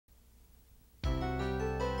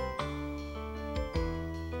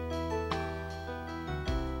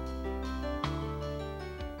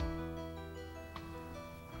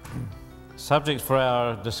Subject for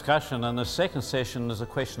our discussion in the second session is a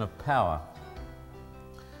question of power.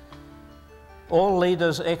 All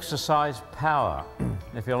leaders exercise power.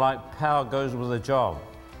 If you like, power goes with the job.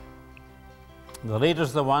 The leaders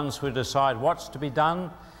are the ones who decide what's to be done,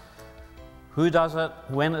 who does it,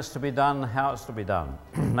 when it's to be done, how it's to be done.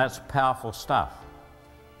 That's powerful stuff.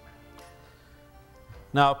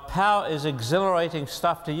 Now, power is exhilarating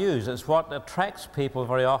stuff to use. It's what attracts people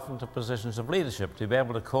very often to positions of leadership, to be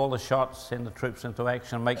able to call the shots, send the troops into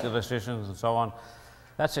action, make the decisions, and so on.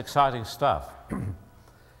 That's exciting stuff.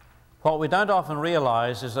 What we don't often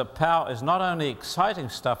realize is that power is not only exciting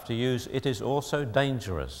stuff to use, it is also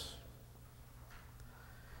dangerous.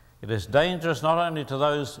 It is dangerous not only to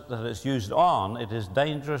those that it's used on, it is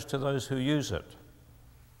dangerous to those who use it.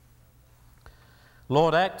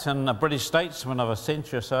 Lord Acton, a British statesman of a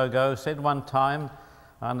century or so ago, said one time,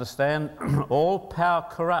 I understand, all power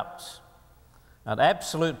corrupts, and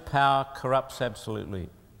absolute power corrupts absolutely.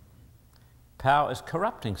 Power is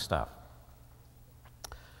corrupting stuff.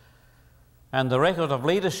 And the record of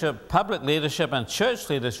leadership, public leadership and church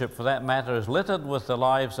leadership for that matter, is littered with the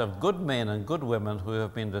lives of good men and good women who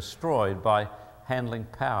have been destroyed by handling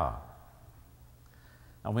power.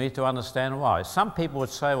 And we need to understand why. Some people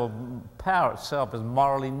would say, well, power itself is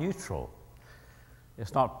morally neutral.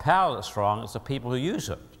 It's not power that's wrong, it's the people who use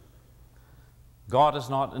it. God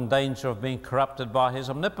is not in danger of being corrupted by his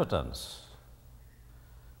omnipotence.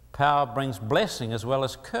 Power brings blessing as well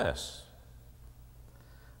as curse.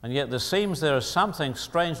 And yet there seems there is something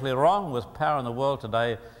strangely wrong with power in the world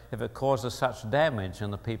today if it causes such damage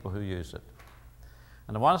in the people who use it.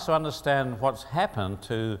 And I want us to understand what's happened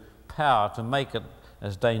to power to make it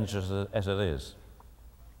as dangerous as it is.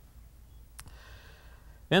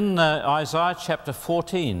 In Isaiah chapter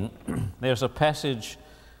 14, there's a passage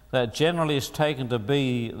that generally is taken to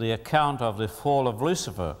be the account of the fall of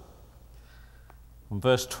Lucifer. From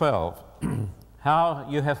verse 12, How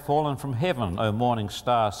you have fallen from heaven, O morning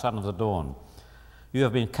star, son of the dawn. You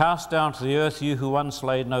have been cast down to the earth, you who once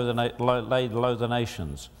laid low the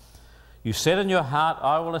nations. You said in your heart,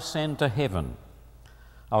 I will ascend to heaven.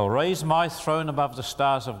 I will raise my throne above the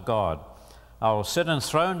stars of God. I will sit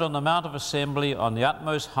enthroned on the Mount of Assembly on the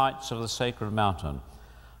utmost heights of the sacred mountain.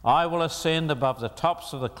 I will ascend above the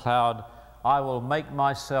tops of the cloud. I will make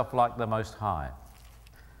myself like the Most High.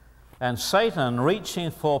 And Satan,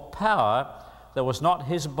 reaching for power that was not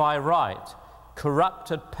his by right,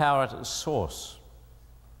 corrupted power at its source.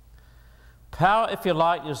 Power, if you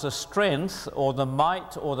like, is the strength or the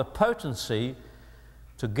might or the potency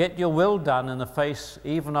to get your will done in the face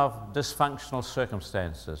even of dysfunctional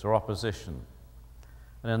circumstances or opposition.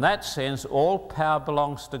 And in that sense, all power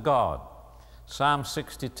belongs to God. Psalm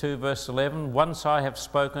 62 verse 11, once I have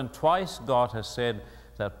spoken, twice God has said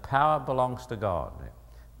that power belongs to God.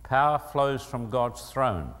 Power flows from God's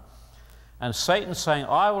throne. And Satan saying,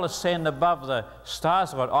 I will ascend above the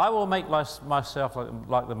stars of God, I will make myself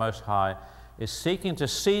like the Most High, is seeking to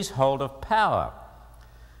seize hold of power.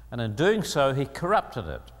 And in doing so, he corrupted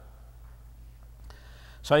it.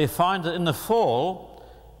 So you find that in the fall,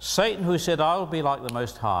 Satan, who said, I will be like the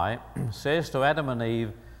Most High, says to Adam and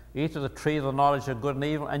Eve, eat of the tree of the knowledge of good and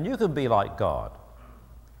evil, and you can be like God.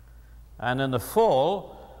 And in the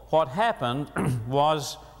fall, what happened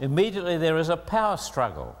was immediately there is a power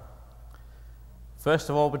struggle. First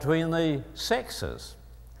of all, between the sexes.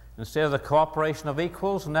 Instead of the cooperation of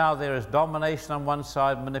equals, now there is domination on one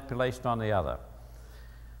side, manipulation on the other.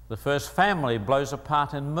 The first family blows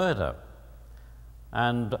apart in murder,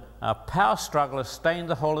 and a power struggle has stained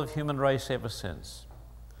the whole of the human race ever since.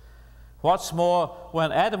 What's more,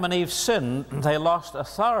 when Adam and Eve sinned, they lost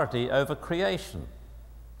authority over creation.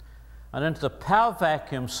 And into the power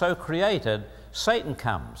vacuum so created, Satan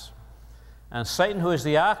comes. And Satan, who is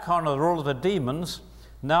the archon or the ruler of the demons,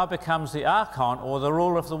 now becomes the archon or the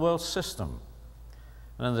ruler of the world system.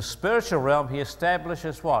 And in the spiritual realm, he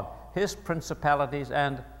establishes what? His principalities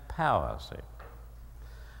and powers.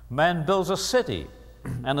 Man builds a city,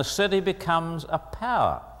 and the city becomes a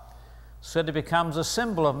power. The city becomes a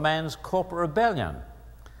symbol of man's corporate rebellion.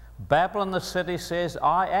 Babylon, the city, says,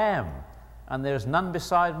 I am, and there is none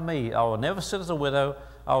beside me. I will never sit as a widow,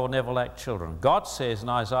 I will never lack children. God says in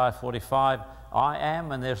Isaiah 45, I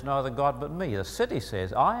am, and there's no other God but me. The city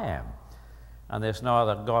says, I am, and there's no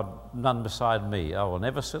other God, none beside me. I will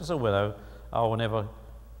never sit as a widow, I will never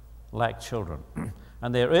lack children.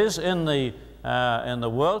 And there is in the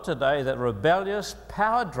world today that rebellious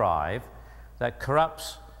power drive that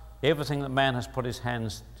corrupts everything that man has put his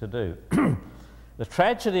hands to do. The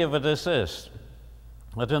tragedy of it is this,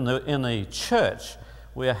 that in the church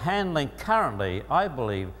we are handling currently, I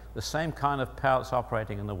believe, the same kind of power that's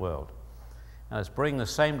operating in the world. And it's bringing the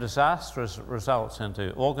same disastrous results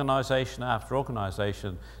into organization after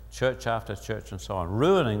organization, church after church, and so on,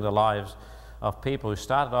 ruining the lives of people who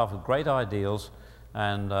started off with great ideals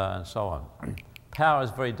and so on. Power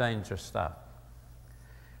is very dangerous stuff.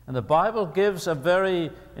 And the Bible gives a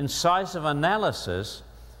very incisive analysis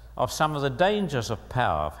of some of the dangers of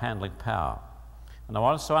power, of handling power. And I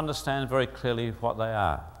want us to understand very clearly what they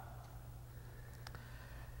are.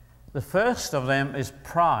 The first of them is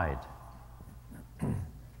pride.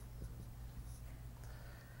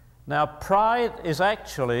 Now, pride is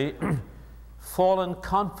actually fallen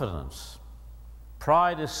confidence.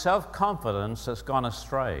 Pride is self-confidence that's gone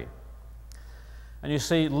astray. And you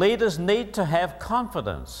see, leaders need to have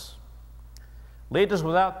confidence. Leaders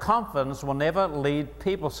without confidence will never lead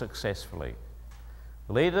people successfully.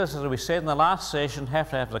 Leaders, as we said in the last session,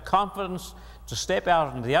 have to have the confidence to step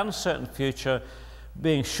out into the uncertain future,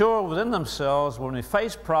 being sure within themselves when we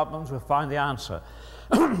face problems, we'll find the answer.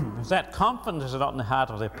 If that confidence is not in the heart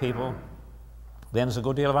of their people, then there's a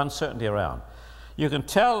good deal of uncertainty around. You can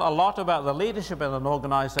tell a lot about the leadership in an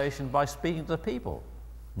organization by speaking to the people.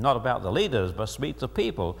 Not about the leaders, but speak to the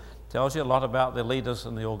people tells you a lot about the leaders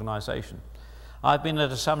in the organization. I've been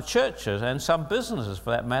into some churches and some businesses, for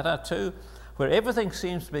that matter, too, where everything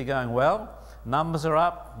seems to be going well, numbers are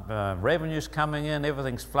up, revenue's coming in,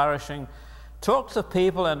 everything's flourishing. Talk to the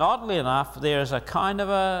people, and oddly enough, there's a kind of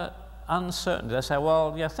a uncertainty. They say,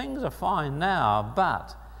 well, yeah, things are fine now,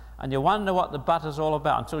 but, and you wonder what the but is all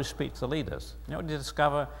about until you speak to the leaders. You know what you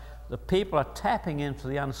discover? The people are tapping into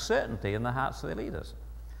the uncertainty in the hearts of their leaders.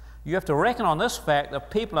 You have to reckon on this fact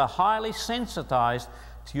that people are highly sensitized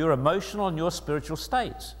to your emotional and your spiritual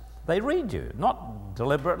states. They read you, not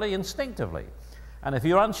deliberately, instinctively. And if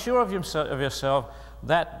you're unsure of yourself,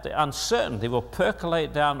 that uncertainty will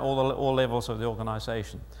percolate down all levels of the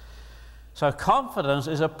organization. So confidence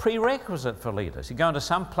is a prerequisite for leaders. You go into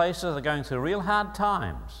some places that are going through real hard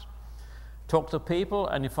times. Talk to people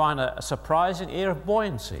and you find a surprising air of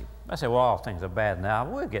buoyancy. They say, well, things are bad now,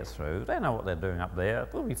 we'll get through. They know what they're doing up there,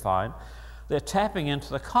 we'll be fine. They're tapping into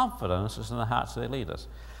the confidence that's in the hearts of their leaders.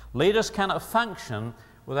 Leaders cannot function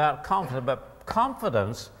without confidence, but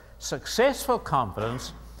confidence, successful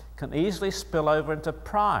confidence, can easily spill over into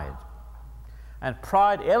pride. And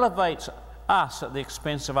pride elevates us at the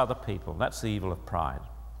expense of other people. That's the evil of pride.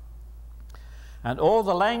 And all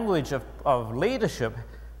the language of leadership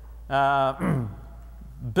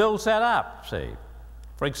builds that up, see.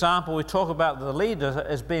 For example, we talk about the leaders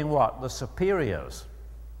as being what? The superiors.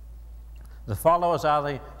 The followers are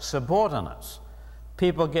the subordinates.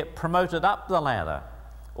 People get promoted up the ladder.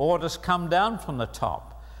 Orders come down from the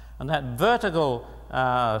top. And that vertical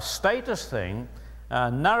status thing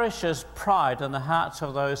nourishes pride in the hearts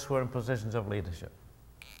of those who are in positions of leadership.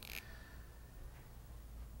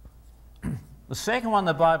 The second one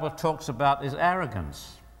the Bible talks about is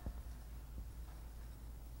arrogance.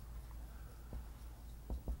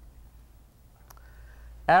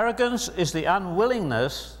 Arrogance is the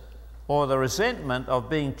unwillingness or the resentment of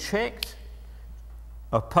being checked,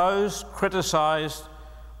 opposed, criticized,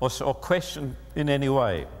 or questioned in any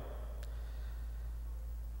way.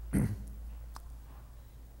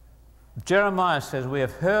 Jeremiah says, we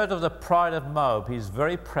have heard of the pride of Moab. He's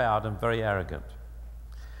very proud and very arrogant.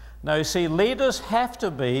 Now, you see, leaders have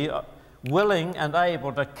to be willing and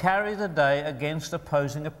able to carry the day against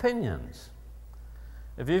opposing opinions.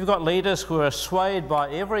 If you've got leaders who are swayed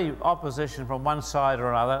by every opposition from one side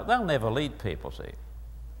or another, they'll never lead people, see.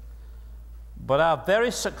 But our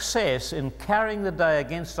very success in carrying the day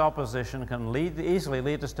against opposition can easily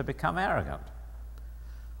lead us to become arrogant.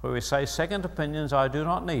 Where we say, second opinions I do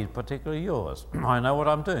not need, particularly yours. I know what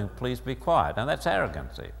I'm doing, please be quiet. And that's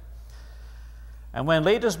arrogancy. And when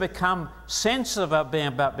leaders become sensitive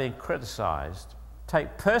about being criticized,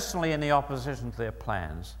 take personally any opposition to their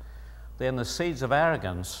plans, then the seeds of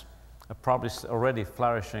arrogance are probably already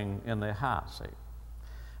flourishing in their hearts. See?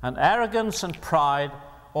 And arrogance and pride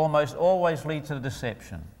almost always lead to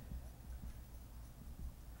deception.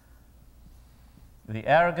 The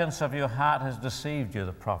arrogance of your heart has deceived you,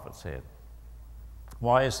 the prophet said.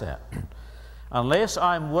 Why is that? Unless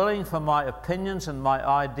I'm willing for my opinions and my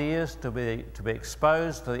ideas to be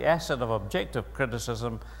exposed to the acid of objective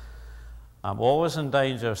criticism, I'm always in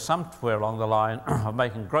danger of somewhere along the line of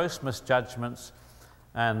making gross misjudgments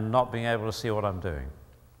and not being able to see what I'm doing.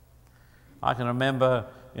 I can remember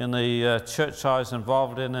in the church I was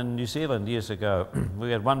involved in New Zealand years ago,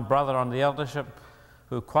 we had one brother on the eldership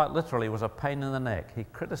who quite literally was a pain in the neck. He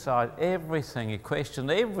criticized everything, he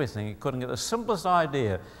questioned everything, he couldn't get the simplest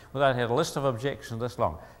idea without he had a list of objections this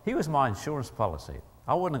long. He was my insurance policy.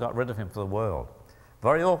 I wouldn't have got rid of him for the world.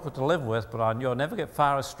 Very awkward to live with, but I knew I'd never get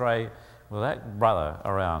far astray with that brother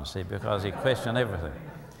around, see, because he questioned everything.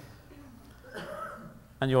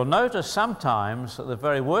 And you'll notice sometimes that the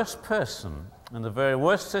very worst person in the very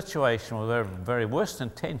worst situation with the very worst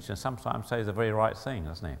intention sometimes says the very right thing,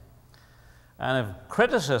 doesn't he? And if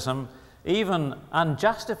criticism, even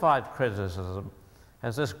unjustified criticism,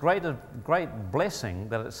 has this great blessing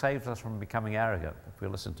that it saves us from becoming arrogant if we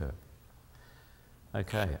listen to it.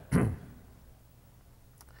 Okay.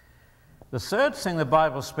 The third thing the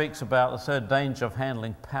Bible speaks about, the third danger of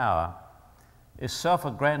handling power, is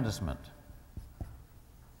self-aggrandizement.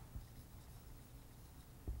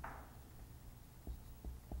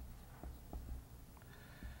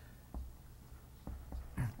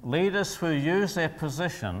 Leaders who use their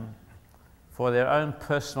position for their own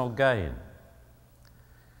personal gain,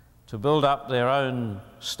 to build up their own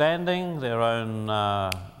standing, their own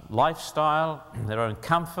lifestyle, their own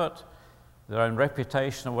comfort, their own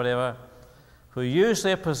reputation or whatever, who use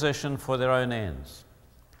their position for their own ends.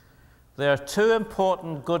 There are two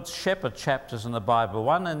important Good Shepherd chapters in the Bible,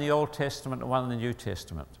 one in the Old Testament and one in the New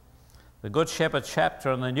Testament. The Good Shepherd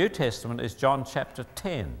chapter in the New Testament is John chapter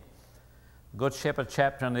 10. The Good Shepherd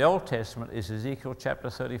chapter in the Old Testament is Ezekiel chapter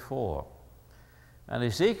 34. And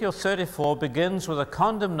Ezekiel 34 begins with a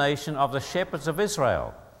condemnation of the shepherds of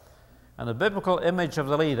Israel. And the biblical image of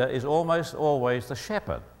the leader is almost always the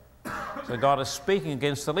shepherd. So God is speaking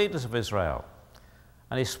against the leaders of Israel.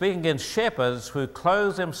 And he's speaking against shepherds who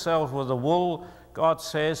clothe themselves with the wool, God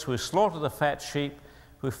says, who slaughter the fat sheep,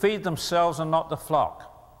 who feed themselves and not the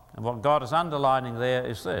flock. And what God is underlining there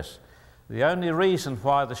is this: the only reason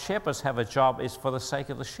why the shepherds have a job is for the sake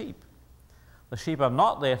of the sheep. The sheep are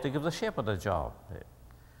not there to give the shepherd a job.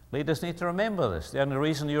 Leaders need to remember this. The only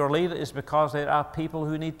reason you're a leader is because there are people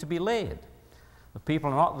who need to be led. The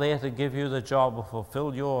people are not there to give you the job or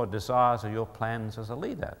fulfill your desires or your plans as a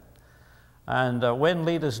leader. And when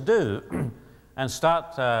leaders do, and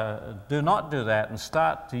do not do that, and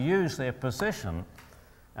start to use their position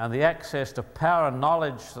and the access to power and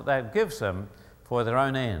knowledge that that gives them for their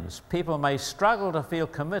own ends, people may struggle to feel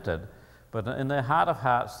committed, but in their heart of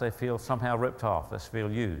hearts they feel somehow ripped off, they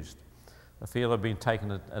feel used, they feel they've been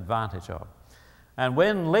taken advantage of. And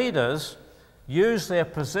when leaders use their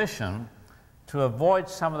position to avoid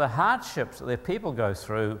some of the hardships that their people go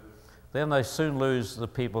through, then they soon lose the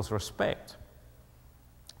people's respect.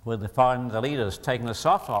 When they find the leaders taking the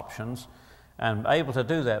soft options and able to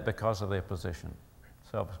do that because of their position.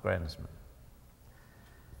 Self-aggrandizement.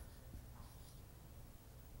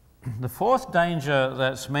 The fourth danger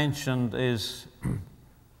that's mentioned is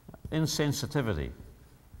insensitivity.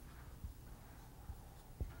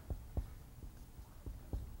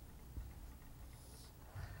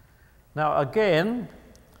 Now again,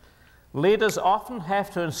 leaders often have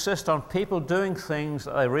to insist on people doing things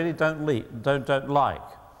that they really don't like,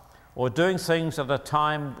 or doing things at a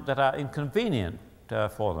time that are inconvenient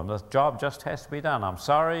for them. The job just has to be done. I'm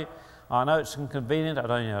sorry, I know it's inconvenient,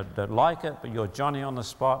 I don't like it, but you're Johnny on the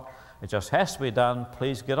spot. It just has to be done,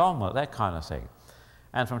 please get on with it, that kind of thing.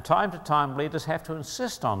 And from time to time, leaders have to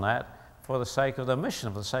insist on that for the sake of the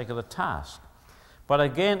mission, for the sake of the task. But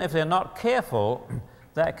again, if they're not careful,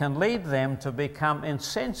 that can lead them to become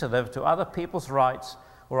insensitive to other people's rights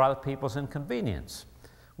or other people's inconvenience.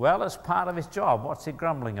 Well, it's part of his job. What's he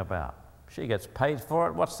grumbling about? She gets paid for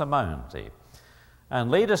it. What's the moan? See? And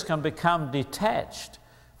leaders can become detached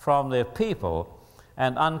from their people,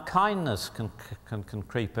 and unkindness can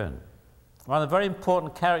creep in. One of the very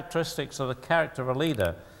important characteristics of the character of a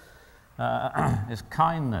leader is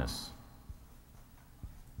kindness.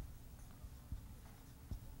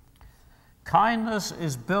 Kindness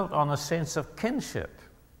is built on a sense of kinship.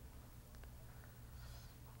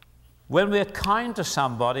 When we're kind to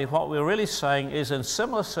somebody, what we're really saying is, in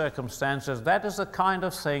similar circumstances, that is the kind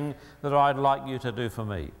of thing that I'd like you to do for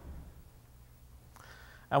me.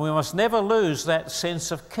 And we must never lose that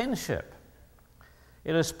sense of kinship.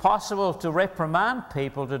 It is possible to reprimand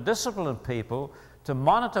people, to discipline people, to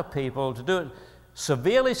monitor people, to do it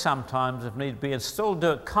severely sometimes if need be, and still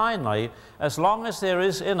do it kindly, as long as there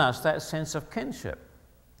is in us that sense of kinship.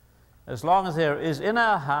 As long as there is in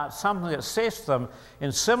our hearts something that says to them,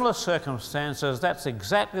 in similar circumstances, that's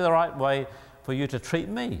exactly the right way for you to treat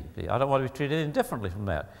me. I don't want to be treated any differently from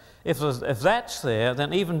that. If that's there,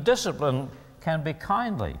 then even discipline can be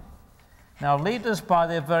kindly. Now, leaders, by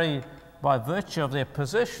virtue of their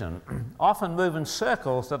position, often move in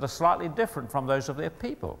circles that are slightly different from those of their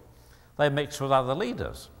people. They mix with other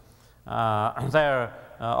leaders. Their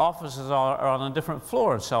offices are on a different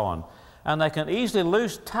floor and so on. And they can easily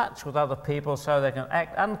lose touch with other people, so they can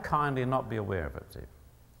act unkindly and not be aware of it.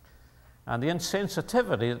 and the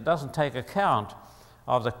insensitivity that doesn't take account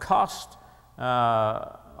of the cost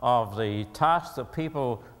of the tasks that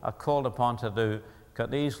people are called upon to do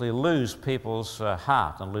can easily lose people's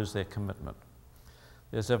heart and lose their commitment.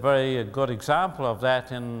 There's a very good example of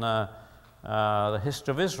that in the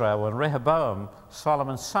history of Israel when Rehoboam,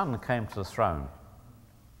 Solomon's son, came to the throne.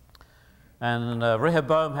 And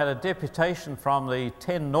Rehoboam had a deputation from the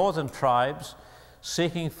 10 northern tribes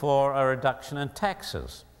seeking for a reduction in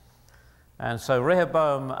taxes. And so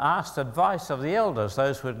Rehoboam asked advice of the elders,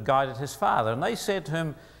 those who had guided his father, and they said to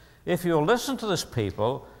him, if you'll listen to this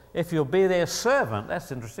people, if you'll be their servant,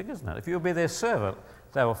 that's interesting, isn't it? If you'll be their servant,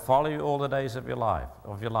 they will follow you all the days of your life.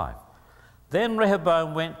 Then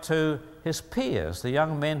Rehoboam went to his peers, the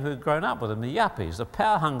young men who had grown up with him, the yuppies, the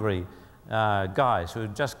power-hungry guys who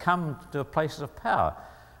had just come to places of power,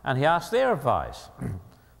 and he asked their advice.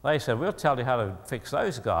 They said, we'll tell you how to fix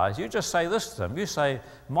those guys. You just say this to them. You say,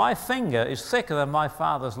 my finger is thicker than my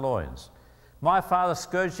father's loins. My father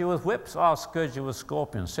scourged you with whips, I'll scourge you with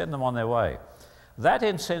scorpions. Send them on their way. That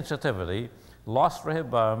insensitivity lost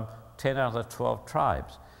Rehoboam 10 out of the 12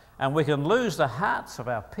 tribes. And we can lose the hearts of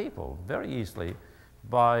our people very easily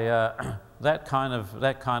by that kind of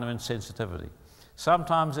insensitivity.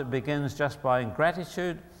 Sometimes it begins just by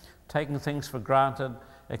ingratitude, taking things for granted.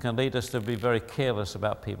 It can lead us to be very careless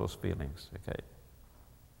about people's feelings. Okay.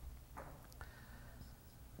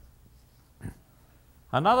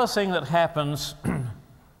 Another thing that happens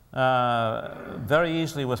very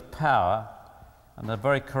easily with power, and a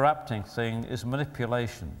very corrupting thing, is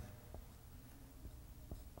manipulation.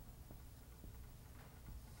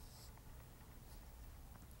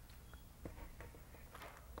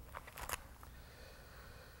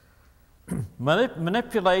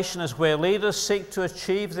 Manipulation is where leaders seek to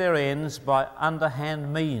achieve their ends by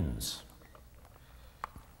underhand means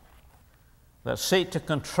that seek to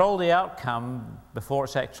control the outcome before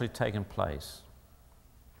it's actually taken place.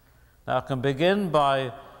 Now, it can begin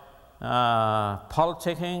by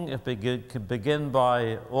politicking, it can begin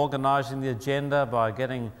by organizing the agenda, by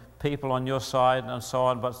getting people on your side and so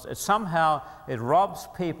on, but somehow it robs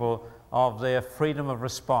people of their freedom of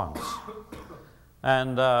response.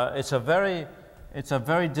 And it's a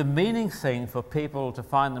very demeaning thing for people to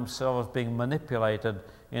find themselves being manipulated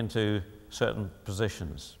into certain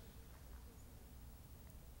positions.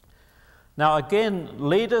 Now again,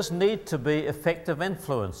 leaders need to be effective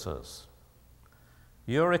influencers.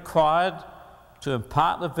 You're required to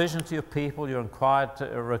impart the vision to your people. You're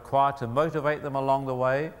required to motivate them along the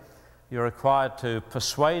way. You're required to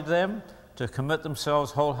persuade them to commit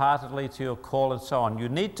themselves wholeheartedly to your call and so on. You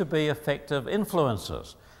need to be effective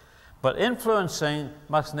influencers. But influencing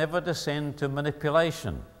must never descend to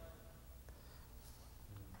manipulation.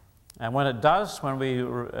 And when it does, when we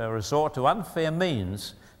resort to unfair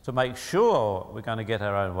means to make sure we're going to get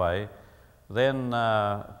our own way, then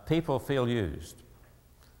people feel used.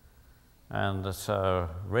 And it's a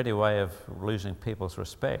ready way of losing people's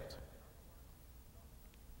respect.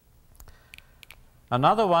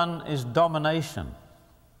 Another one is domination.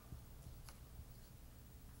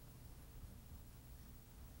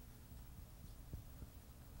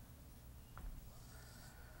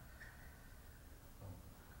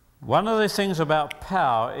 One of the things about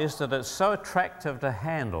power is that it's so attractive to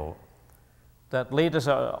handle that leaders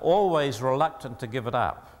are always reluctant to give it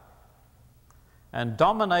up. And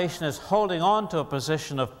domination is holding on to a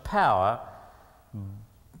position of power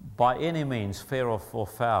by any means, fair or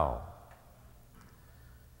foul.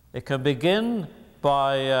 It can begin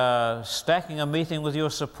by stacking a meeting with your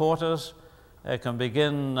supporters. It can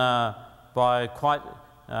begin by quite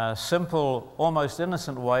simple, almost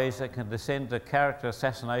innocent ways that can descend to character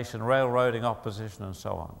assassination, railroading opposition, and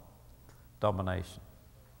so on. Domination.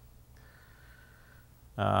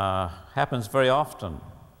 Happens very often.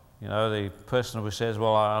 You know, the person who says,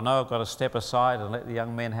 well, I know I've got to step aside and let the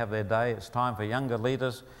young men have their day. It's time for younger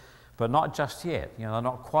leaders, but not just yet. You know, they're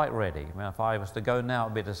not quite ready. I mean, if I was to go now, it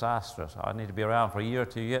would be disastrous. I need to be around for a year or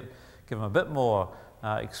two yet, give them a bit more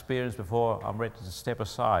experience before I'm ready to step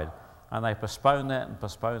aside. And they postpone that and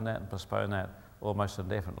postpone that and postpone that almost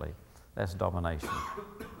indefinitely. That's domination.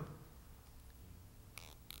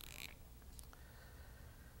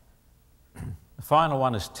 The final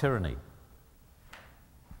one is tyranny.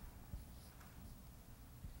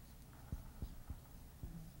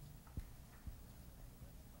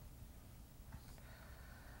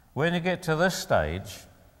 When you get to this stage,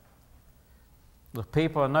 the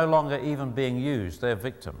people are no longer even being used, they're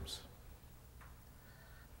victims.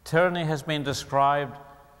 Tyranny has been described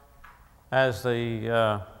as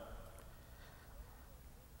the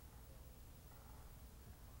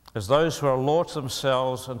as those who are lords to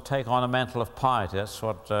themselves and take on a mantle of piety. That's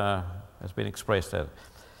what has been expressed there.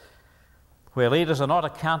 Where leaders are not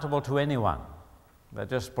accountable to anyone. They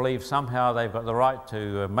just believe somehow they've got the right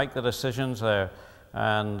to make the decisions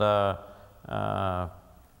and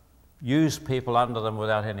use people under them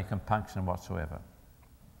without any compunction whatsoever.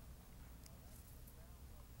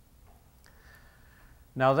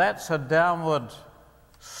 Now that's a downward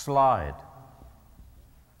slide.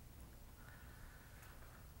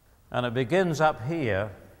 And it begins up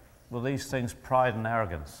here with these things, pride and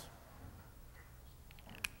arrogance.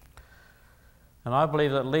 And I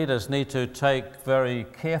believe that leaders need to take very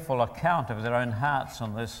careful account of their own hearts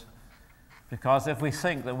on this, because if we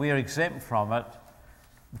think that we are exempt from it,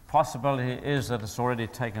 the possibility is that it's already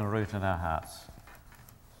taken root in our hearts.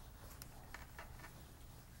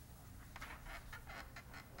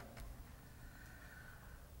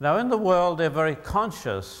 Now, in the world, they're very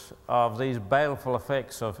conscious of these baleful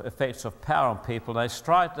effects of power on people. They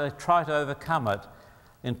try to overcome it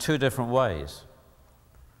in two different ways.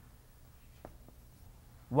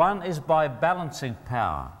 One is by balancing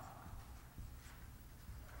power.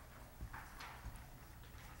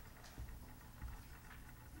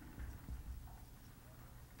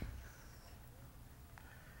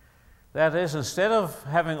 That is, instead of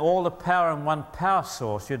having all the power in one power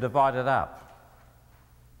source, you divide it up.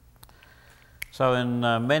 So in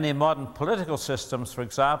many modern political systems, for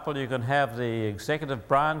example, you can have the executive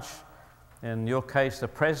branch, in your case the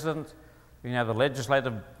president, you can have the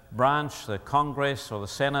legislative branch, the Congress or the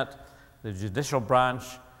Senate, the judicial branch,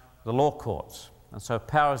 the law courts. And so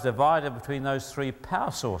power is divided between those three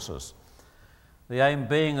power sources. The aim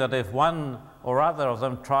being that if one or other of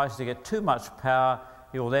them tries to get too much power,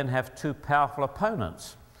 he will then have two powerful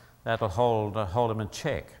opponents that will hold him in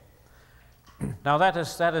check. Now that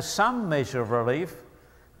is some measure of relief,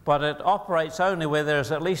 but it operates only where there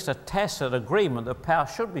is at least a tacit agreement that power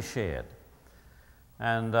should be shared.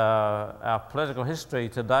 And our political history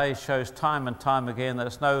today shows time and time again that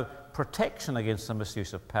there's no protection against the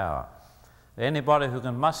misuse of power. Anybody who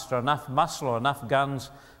can muster enough muscle or enough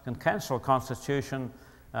guns can cancel a constitution,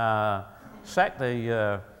 sack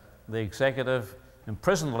the executive,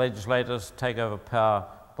 imprison the legislators, take over power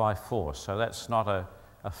by force. So that's not an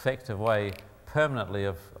effective way permanently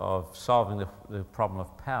of solving the problem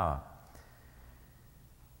of power.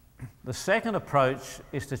 The second approach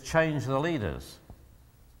is to change the leaders.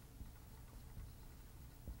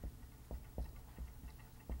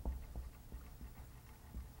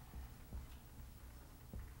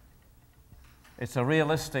 It's a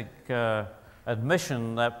realistic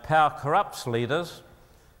admission that power corrupts leaders,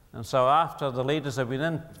 and so after the leaders have been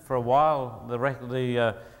in for a while,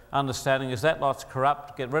 the understanding is that lot's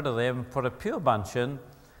corrupt, get rid of them, put a pure bunch in,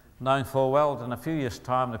 knowing full well that in a few years'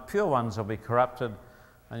 time the pure ones will be corrupted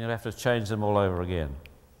and you'll have to change them all over again.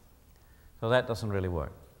 So that doesn't really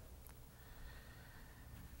work.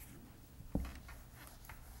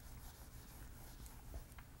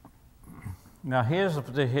 Now here's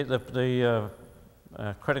the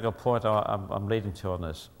critical point I'm leading to on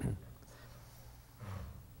this.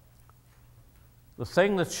 The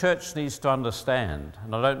thing the church needs to understand,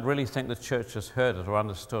 and I don't really think the church has heard it or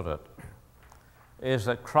understood it, is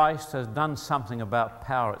that Christ has done something about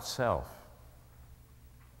power itself.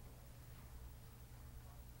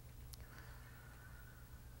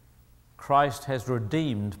 Christ has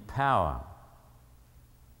redeemed power.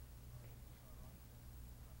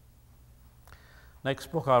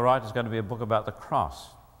 Next book I write is going to be a book about the cross,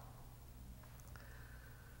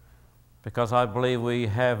 because I believe we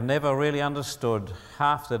have never really understood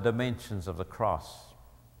half the dimensions of the cross.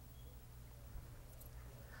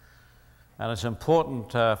 And it's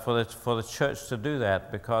important for the church to do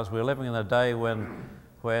that, because we're living in a day when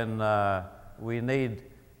we need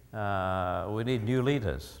new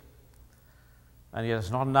leaders. And yet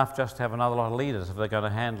it's not enough just to have another lot of leaders if they're going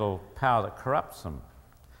to handle power that corrupts them.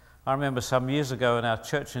 I remember some years ago in our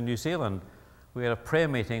church in New Zealand, we had a prayer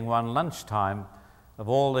meeting one lunchtime of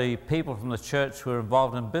all the people from the church who were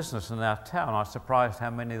involved in business in our town. I was surprised how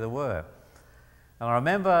many there were. And I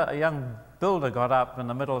remember a young builder got up in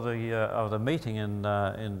the middle of the meeting, in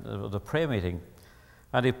the prayer meeting,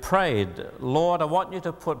 and he prayed, "Lord, I want you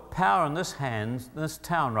to put power in this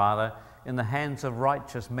town, in the hands of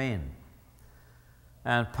righteous men."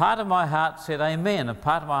 And part of my heart said, "Amen," and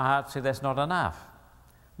part of my heart said, "That's not enough.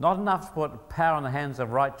 Not enough to put power in the hands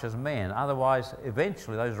of righteous men. Otherwise,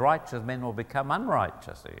 eventually, those righteous men will become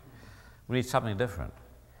unrighteous." We need something different.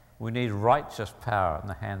 We need righteous power in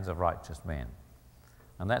the hands of righteous men.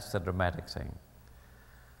 And that's the dramatic thing.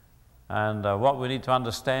 And what we need to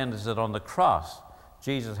understand is that on the cross,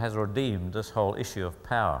 Jesus has redeemed this whole issue of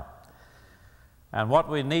power. And what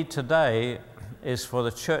we need today is for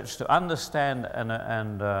the church to understand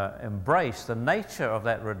and embrace the nature of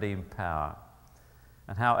that redeemed power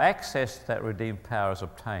and how access to that redeemed power is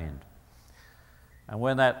obtained. And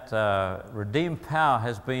when that redeemed power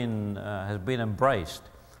has been embraced,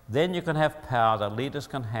 then you can have power that leaders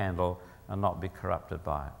can handle and not be corrupted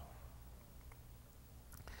by it.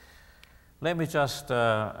 Let me just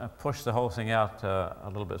push the whole thing out a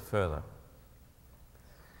little bit further.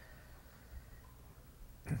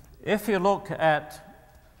 If you look at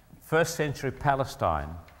first century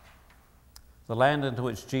Palestine, the land into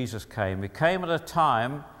which Jesus came, he came at a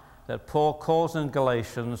time that Paul calls in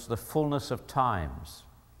Galatians the fullness of times.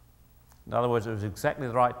 In other words, it was exactly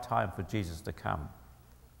the right time for Jesus to come.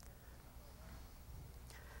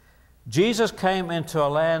 Jesus came into a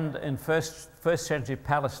land in first century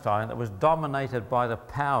Palestine that was dominated by the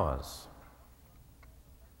powers.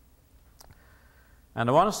 And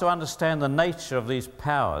I want us to understand the nature of these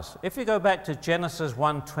powers. If you go back to Genesis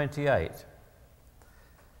 1:28,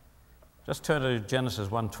 just turn to Genesis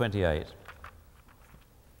 1:28.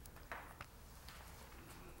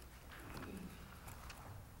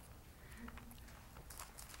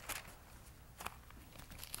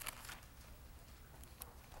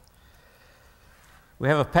 We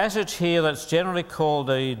have a passage here that's generally called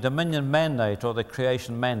the dominion mandate or the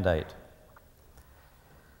creation mandate.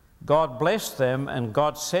 God blessed them, and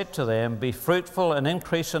God said to them, "Be fruitful and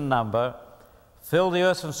increase in number, fill the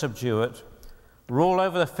earth and subdue it, rule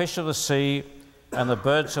over the fish of the sea and the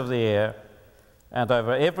birds of the air, and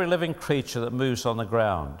over every living creature that moves on the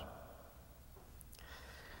ground."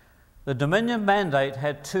 The dominion mandate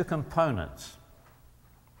had two components.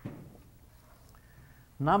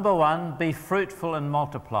 Number one, be fruitful and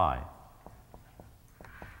multiply.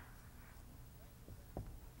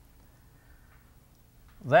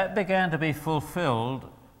 That began to be fulfilled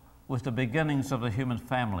with the beginnings of the human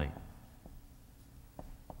family.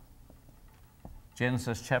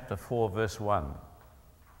 Genesis chapter 4, verse 1.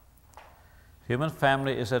 Human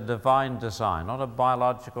family is a divine design, not a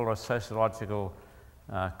biological or sociological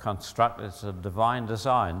construct. It's a divine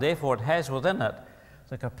design. Therefore, it has within it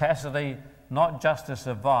the capacity not just to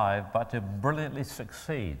survive, but to brilliantly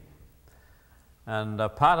succeed. And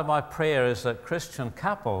part of my prayer is that Christian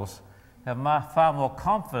couples have far more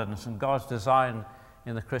confidence in God's design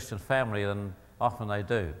in the Christian family than often they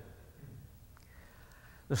do.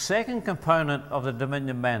 The second component of the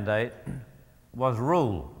dominion mandate was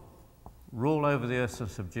rule. Rule over the earth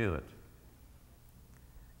and subdue it.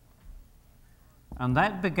 And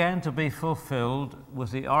that began to be fulfilled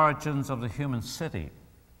with the origins of the human city.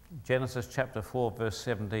 Genesis chapter 4, verse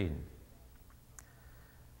 17.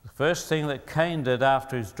 The first thing that Cain did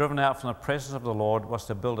after he was driven out from the presence of the Lord was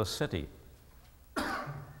to build a city.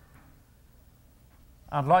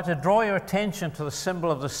 I'd like to draw your attention to the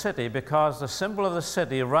symbol of the city, because the symbol of the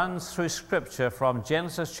city runs through Scripture from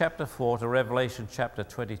Genesis chapter 4 to Revelation chapter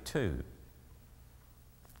 22.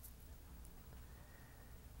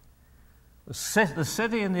 The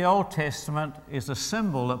city in the Old Testament is a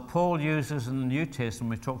symbol that Paul uses in the New Testament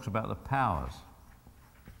when he talks about the powers.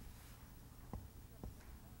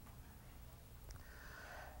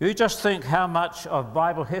 You just think how much of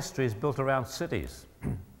Bible history is built around cities.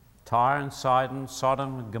 Tyre and Sidon,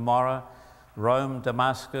 Sodom and Gomorrah, Rome,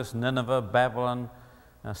 Damascus, Nineveh, Babylon,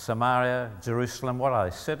 Samaria, Jerusalem. What are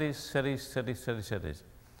they? Cities, cities, cities, cities, cities.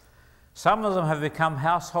 Some of them have become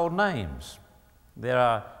household names. There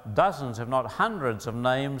are dozens, if not hundreds, of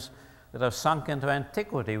names that have sunk into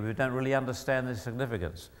antiquity. We don't really understand their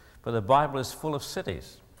significance. But the Bible is full of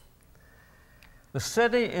cities. The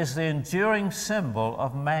city is the enduring symbol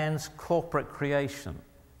of man's corporate creation.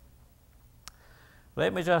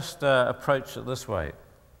 Let me just approach it this way.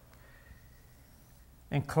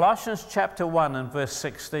 In Colossians chapter 1 and verse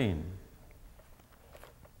 16,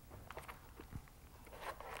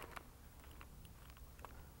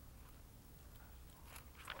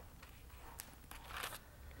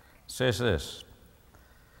 says this: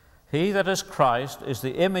 "He that is Christ is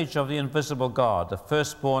the image of the invisible God, the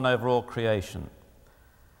firstborn over all creation.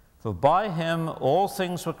 For by him all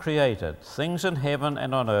things were created, things in heaven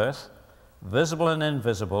and on earth, visible and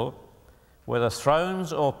invisible, whether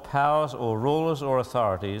thrones or powers or rulers or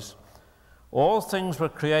authorities. All things were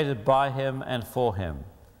created by him and for him.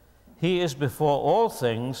 He is before all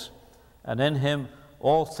things, and in him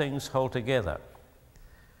all things hold together."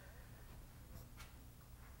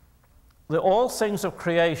 The all things of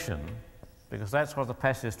creation, because that's what the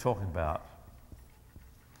passage is talking about,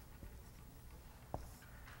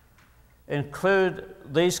 include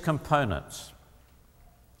these components: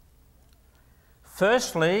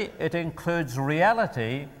 Firstly, it includes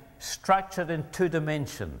reality structured in two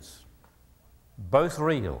dimensions, both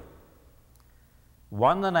real.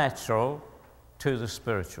 One, the natural, two, the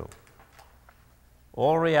spiritual.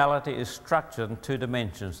 All reality is structured in two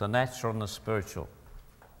dimensions, the natural and the spiritual.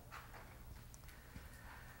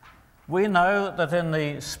 We know that in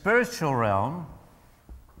the spiritual realm,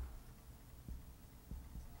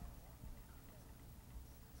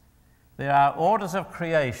 there are orders of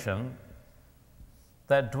creation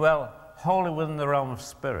that dwell wholly within the realm of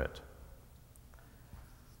spirit.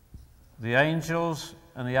 The angels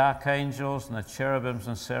and the archangels and the cherubims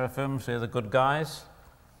and seraphims, they're the good guys.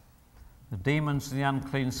 The demons and the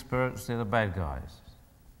unclean spirits, they're the bad guys.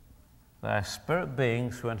 They are spirit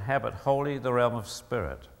beings who inhabit wholly the realm of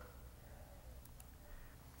spirit.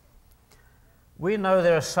 We know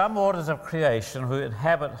there are some orders of creation who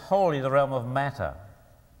inhabit wholly the realm of matter.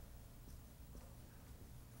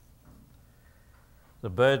 The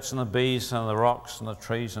birds and the bees and the rocks and the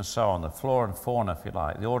trees and so on, the flora and fauna, if you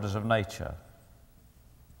like, the orders of nature.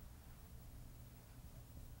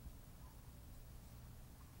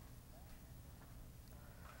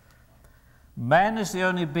 Man is the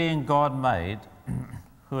only being God made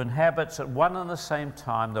who inhabits at one and the same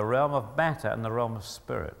time the realm of matter and the realm of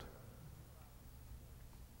spirit.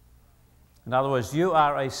 In other words, you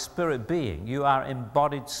are a spirit being, you are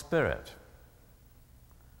embodied spirit,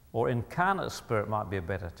 or incarnate spirit might be a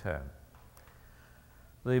better term.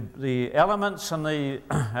 The elements and the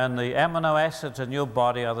amino acids in your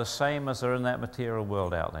body are the same as are in that material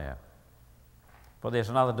world out there. But there's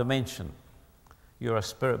another dimension. You're a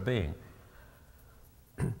spirit being.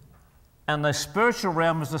 And the spiritual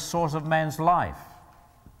realm is the source of man's life.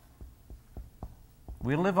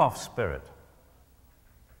 We live off spirit.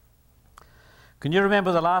 Can you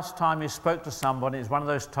remember the last time you spoke to somebody? It's one of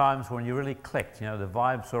those times when you really clicked, you know, the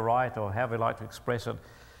vibes were right, or however you like to express it.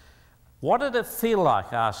 What did it feel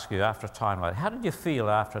like, I ask you, after a time like that? How did you feel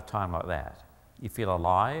after a time like that? You feel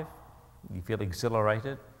alive? You feel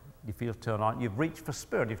exhilarated? You feel turned on? You've reached for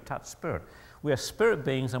spirit, you've touched spirit. We are spirit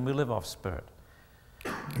beings and we live off spirit.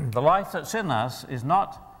 The life that's in us is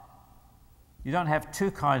not, you don't have two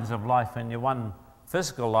kinds of life in your one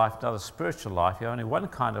physical life, another spiritual life. You have only one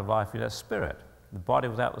kind of life, you have spirit. The body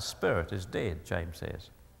without the spirit is dead, James says.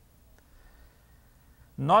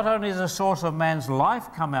 Not only does the source of man's life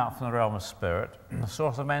come out from the realm of spirit, the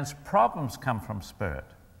source of man's problems come from spirit.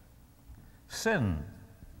 Sin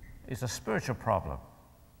is a spiritual problem.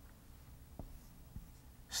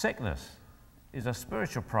 Sickness is a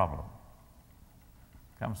spiritual problem.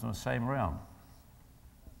 Comes from the same realm.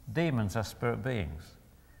 Demons are spirit beings.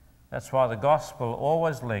 That's why the gospel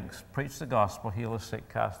always links, preach the gospel, heal the sick,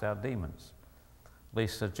 cast out demons. At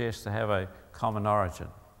least suggests to have a common origin.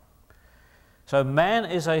 So man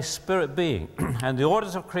is a spirit being, and the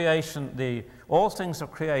orders of creation, all things of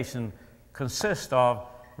creation consist of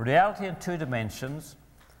reality in two dimensions,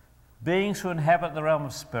 beings who inhabit the realm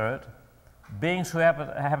of spirit, beings who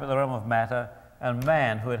inhabit the realm of matter, and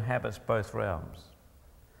man who inhabits both realms.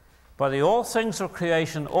 But the all things of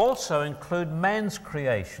creation also include man's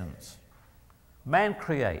creations. Man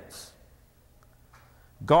creates.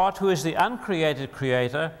 God, who is the uncreated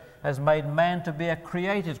creator, has made man to be a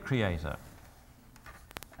created creator.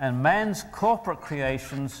 And man's corporate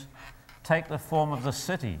creations take the form of the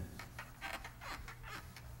city.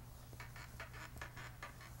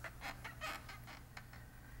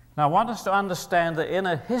 Now, I want us to understand the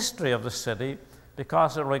inner history of the city,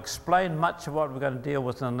 because it will explain much of what we're going to deal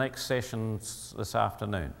with in the next sessions this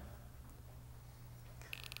afternoon.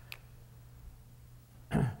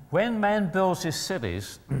 When man builds his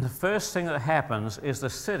cities, the first thing that happens is the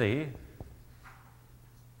city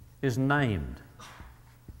is named.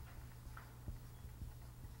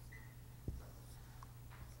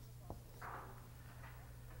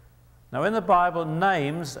 Now, in the Bible,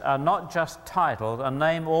 names are not just titled. A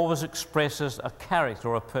name always expresses a character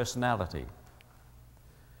or a personality.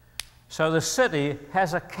 So the city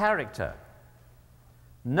has a character.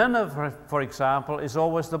 Nineveh, for example, is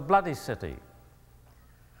always the bloody city.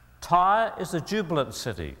 Tyre is the jubilant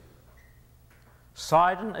city.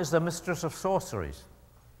 Sidon is the mistress of sorceries.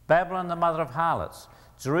 Babylon, the mother of harlots.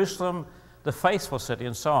 Jerusalem, the faithful city,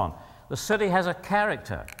 and so on. The city has a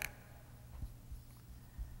character.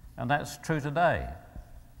 And that's true today.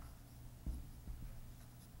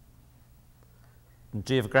 In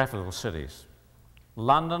geographical cities.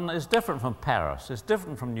 London is different from Paris, it's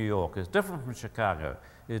different from New York, it's different from Chicago,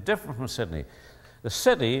 it's different from Sydney. The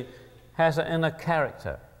city has an inner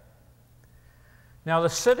character. Now, the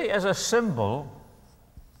city as a symbol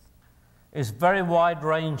is very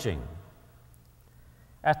wide-ranging.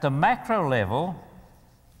 At the macro level,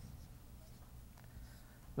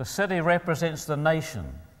 The city represents the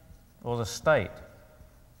nation or the state.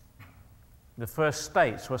 The first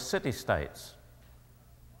states were city-states.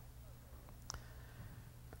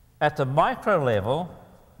 At the micro level,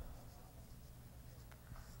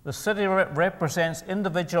 the city represents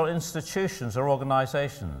individual institutions or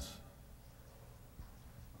organizations.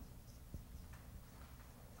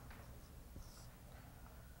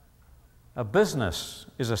 A business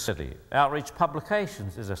is a city. Outreach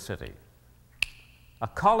Publications is a city. A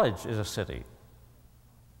college is a city.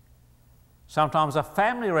 Sometimes a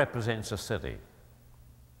family represents a city.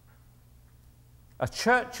 A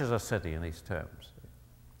church is a city in these terms.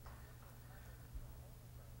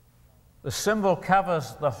 The symbol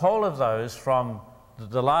covers the whole of those, from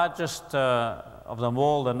the largest of them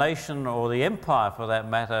all, the nation or the empire for that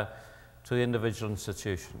matter, to the individual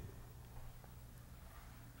institution.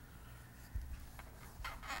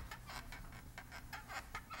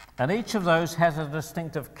 And each of those has a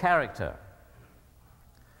distinctive character.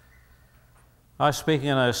 I was speaking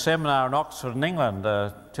in a seminar in Oxford, in England, 2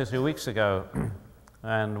 or 3 weeks ago,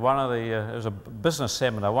 and it was a business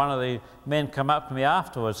seminar. One of the men came up to me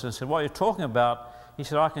afterwards and said, "What are you talking about?" He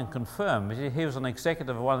said, "I can confirm." He was an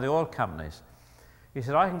executive of one of the oil companies. He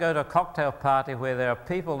said, "I can go to a cocktail party where there are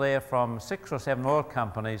people there from 6 or 7 oil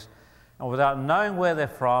companies, and without knowing where they're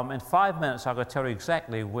from, in 5 minutes I could tell you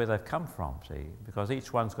exactly where they've come from, see, because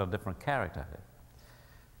each one's got a different character."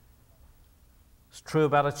 It's true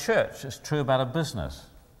about a church, it's true about a business,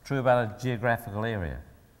 true about a geographical area.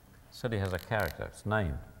 The city has a character, it's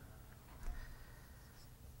named.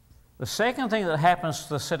 The second thing that happens to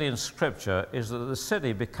the city in Scripture is that the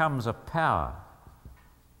city becomes a power.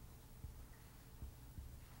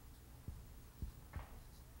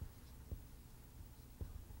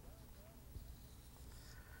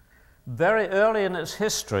 Very early in its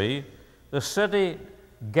history, the city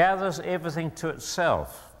gathers everything to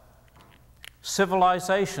itself.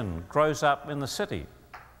 Civilization grows up in the city.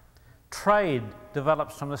 Trade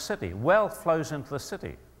develops from the city. Wealth flows into the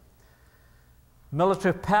city.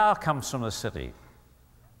 Military power comes from the city.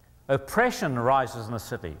 Oppression rises in the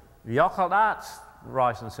city. The occult arts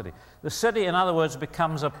rise in the city. The city, in other words,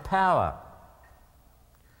 becomes a power.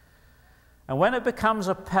 And when it becomes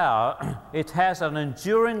a power, it has an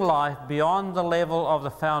enduring life beyond the level of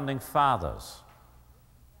the founding fathers.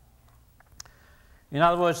 In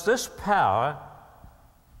other words, this power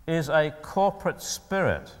is a corporate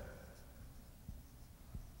spirit.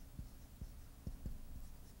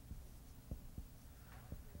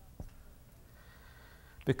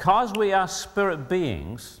 Because we are spirit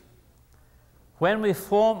beings, when we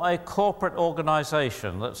form a corporate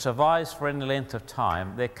organization that survives for any length of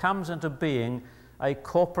time, there comes into being a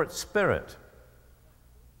corporate spirit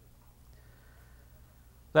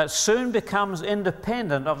that soon becomes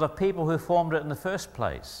independent of the people who formed it in the first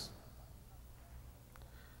place.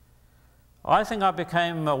 I think I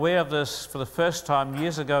became aware of this for the first time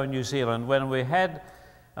years ago in New Zealand when we had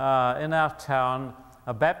in our town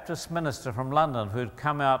a Baptist minister from London who'd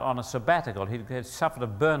come out on a sabbatical. He had suffered a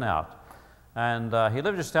burnout, and he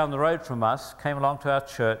lived just down the road from us, came along to our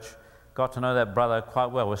church, got to know that brother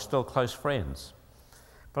quite well. We're still close friends.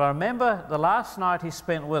 But I remember the last night he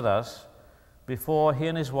spent with us before he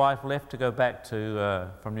and his wife left to go back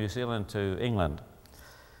from New Zealand to England.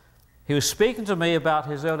 He was speaking to me about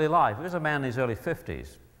his early life. He was a man in his early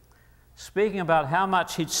 50s, speaking about how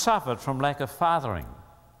much he'd suffered from lack of fathering.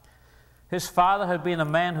 His father had been a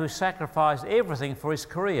man who sacrificed everything for his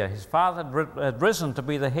career. His father had risen to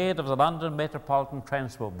be the head of the London Metropolitan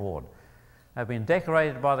Transport Board, had been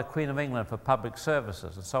decorated by the Queen of England for public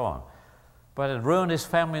services and so on, but had ruined his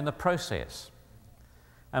family in the process.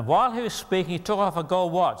 And while he was speaking, he took off a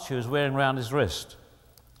gold watch he was wearing around his wrist.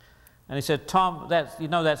 And he said, "Tom,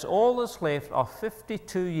 that's all that's left of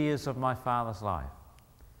 52 years of my father's life."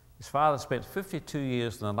 His father spent 52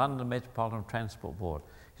 years in the London Metropolitan Transport Board.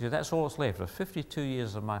 He said, "That's all that's left of 52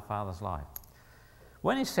 years of my father's life."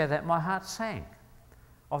 When he said that, my heart sank.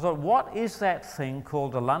 I thought, what is that thing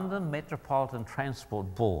called the London Metropolitan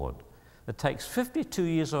Transport Board that takes 52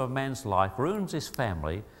 years of a man's life, ruins his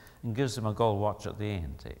family, and gives him a gold watch at the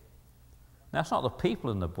end? Now, it's not the people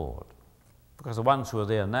in the board, because the ones who are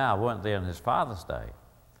there now weren't there in his father's day.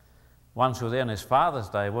 Ones who were there in his father's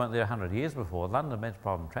day weren't there 100 years before. The London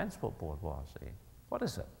Metropolitan Transport Board was. See? What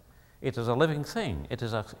is it? It is a living thing. It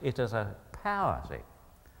is a power. See?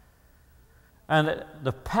 And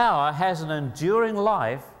the power has an enduring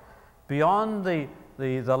life beyond the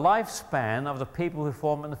lifespan of the people who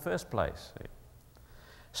form it in the first place. See?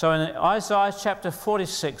 So in Isaiah chapter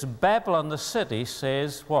 46, Babylon, the city,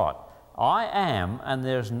 says what? I am, and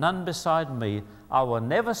there is none beside me. I will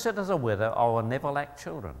never sit as a widow. I will never lack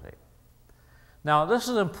children. Now, this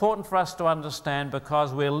is important for us to understand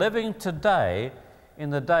because we're living today in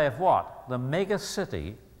the day of what? The mega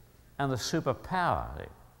city and the superpower.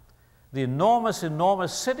 The enormous,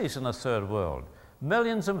 enormous cities in the third world.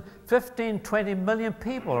 Millions of 15, 20 million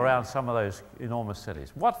people around some of those enormous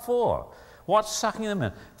cities. What for? What's sucking them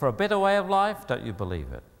in? For a better way of life? Don't you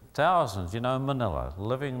believe it? Thousands, in Manila,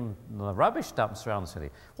 living in the rubbish dumps around the city.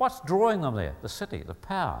 What's drawing them there? The city, the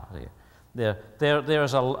power. There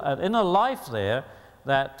is an inner life there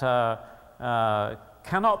that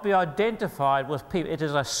cannot be identified with people. It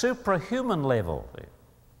is a suprahuman level. And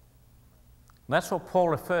that's what Paul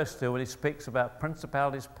refers to when he speaks about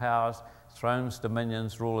principalities, powers, thrones,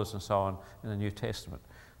 dominions, rulers, and so on in the New Testament.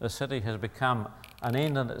 The city has become an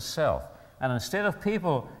end in itself. And instead of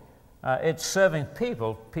people, it's serving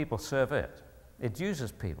people, people serve it. It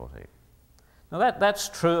uses people. Now that's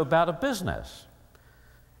true about a business.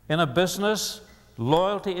 In a business,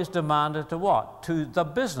 loyalty is demanded to what? To the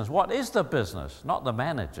business. What is the business? Not the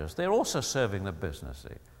managers. They're also serving the business.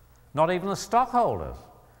 Not even the stockholders.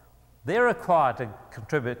 They're required to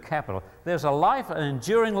contribute capital. There's a life, an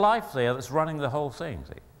enduring life there that's running the whole thing.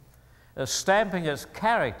 It's stamping its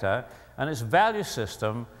character and its value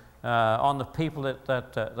system on the people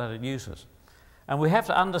that it uses. And we have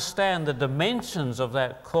to understand the dimensions of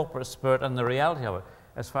that corporate spirit and the reality of it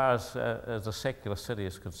as far as the secular city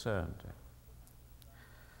is concerned.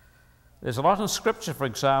 There's a lot in Scripture, for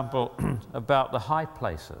example, about the high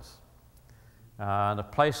places. The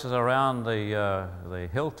places around the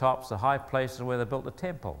hilltops, the high places where they built the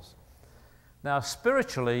temples. Now,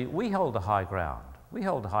 spiritually, we hold the high ground. We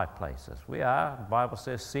hold the high places. We are, the Bible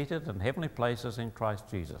says, seated in heavenly places in Christ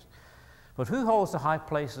Jesus. But who holds the high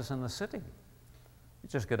places in the city? You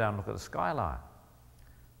just go down and look at the skyline.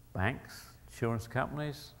 Banks, insurance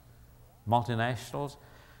companies, multinationals.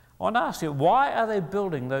 I want to ask you, why are they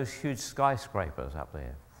building those huge skyscrapers up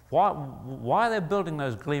there? Why are they building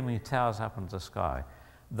those gleaming towers up into the sky?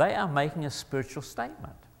 They are making a spiritual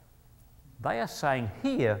statement. They are saying,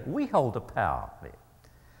 here, we hold the power.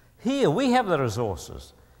 Here, we have the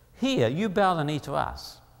resources. Here, you bow the knee to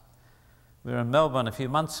us. We were in Melbourne a few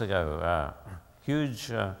months ago,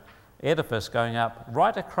 huge edifice going up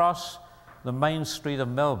right across the main street of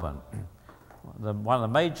Melbourne. One of the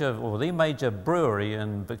major, or the major brewery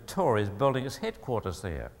in Victoria is building its headquarters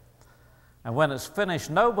there. And when it's finished,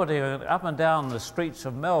 nobody up and down the streets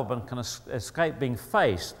of Melbourne can escape being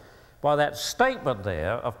faced by that statement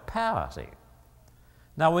there of power.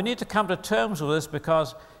 Now, we need to come to terms with this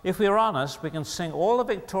because if we're honest, we can sing all the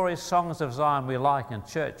victorious songs of Zion we like in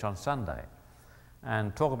church on Sunday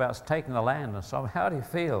and talk about taking the land and so on. How do you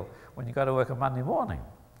feel when you go to work on Monday morning?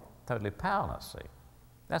 Totally powerless, see.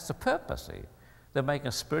 That's the purpose, see. They're making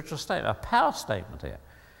a spiritual statement, a power statement here.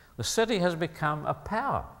 The city has become a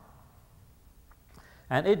power.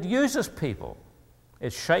 And it uses people.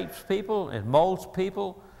 It shapes people, it molds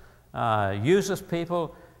people, uses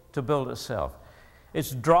people to build itself.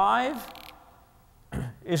 Its drive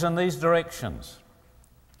is in these directions.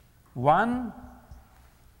 One,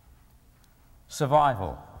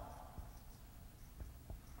 survival.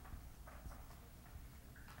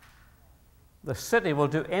 The city will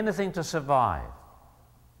do anything to survive.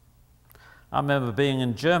 I remember being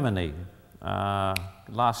in Germany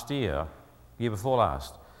last year before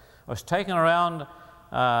last. I was taken around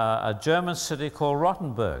a German city called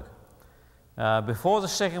Rothenburg. Before the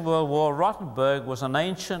Second World War, Rothenburg was an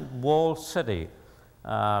ancient walled city,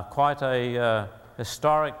 quite a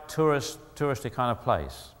historic touristy kind of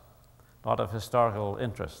place, a lot of historical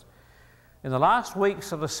interest. In the last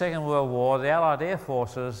weeks of the Second World War, the Allied Air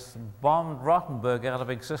Forces bombed Rothenburg out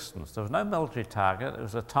of existence. There was no military target. It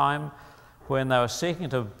was a time when they were seeking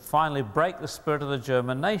to finally break the spirit of the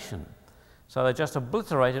German nation. So they just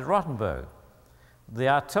obliterated Rothenburg. The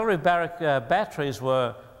artillery batteries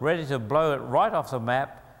were ready to blow it right off the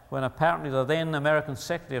map when apparently the then American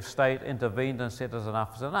Secretary of State intervened and said,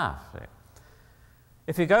 enough is enough.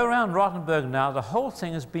 If you go around Rothenburg now, the whole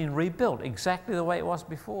thing has been rebuilt exactly the way it was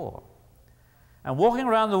before. And walking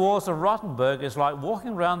around the walls of Rothenburg is like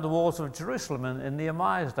walking around the walls of Jerusalem in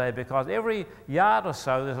Nehemiah's day, because every yard or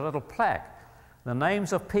so there's a little plaque, the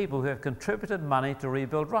names of people who have contributed money to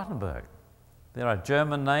rebuild Rothenburg. There are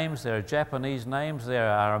German names, there are Japanese names, there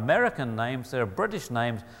are American names, there are British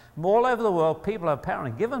names. From all over the world, people have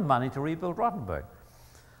apparently given money to rebuild Rothenburg.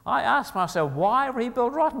 I asked myself, why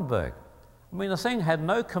rebuild Rothenburg? I mean, the thing had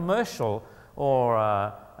no commercial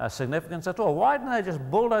or significance at all. Why didn't they just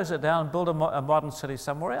bulldoze it down and build a modern city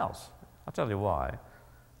somewhere else? I'll tell you why.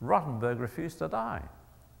 Rothenburg refused to die.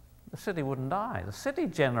 the city wouldn't die. The city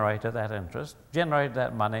generated that interest, generated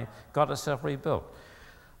that money, got itself rebuilt.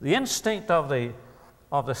 The instinct of the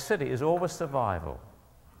city is always survival.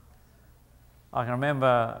 I can remember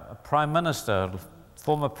a Prime Minister,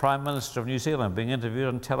 former Prime Minister of New Zealand, being interviewed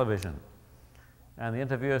on television. And the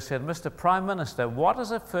interviewer said, "Mr. Prime Minister, what is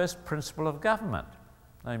the first principle of government?"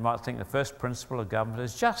 Now you might think the first principle of government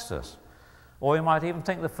is justice. Or you might even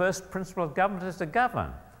think the first principle of government is to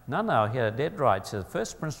govern. No, here dead right says the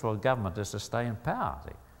first principle of government is to stay in power.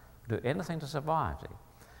 See? Do anything to survive. See?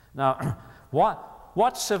 Now,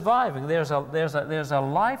 what's surviving? There's a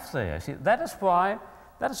life there. See, that is why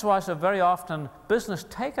so very often business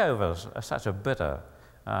takeovers are such a bitter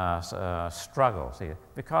struggle. See,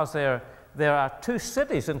 because there are two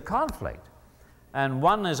cities in conflict, and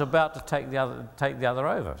one is about to take the other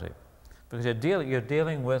over. See, because you're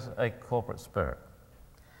dealing with a corporate spirit.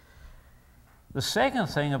 The second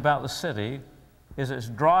thing about the city is its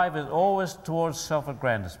drive is always towards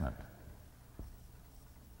self-aggrandizement.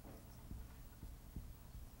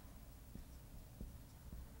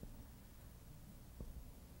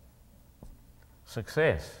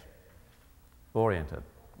 Success-oriented,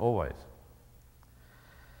 always.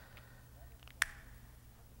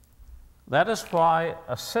 That is why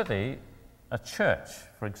a city, a church,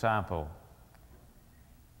 for example,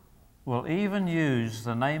 will even use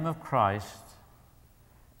the name of Christ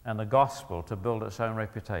and the gospel to build its own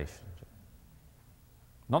reputation.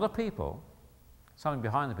 Not a people, something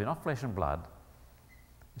behind the people, not flesh and blood,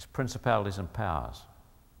 it's principalities and powers.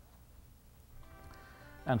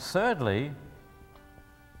 And thirdly,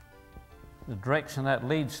 the direction that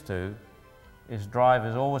leads to is drive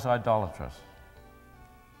is always idolatrous.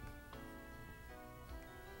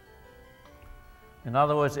 In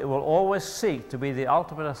other words, it will always seek to be the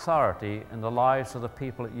ultimate authority in the lives of the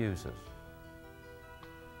people it uses.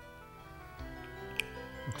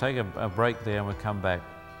 We'll take a break there and we'll come back,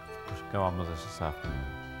 go on with this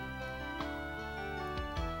afternoon.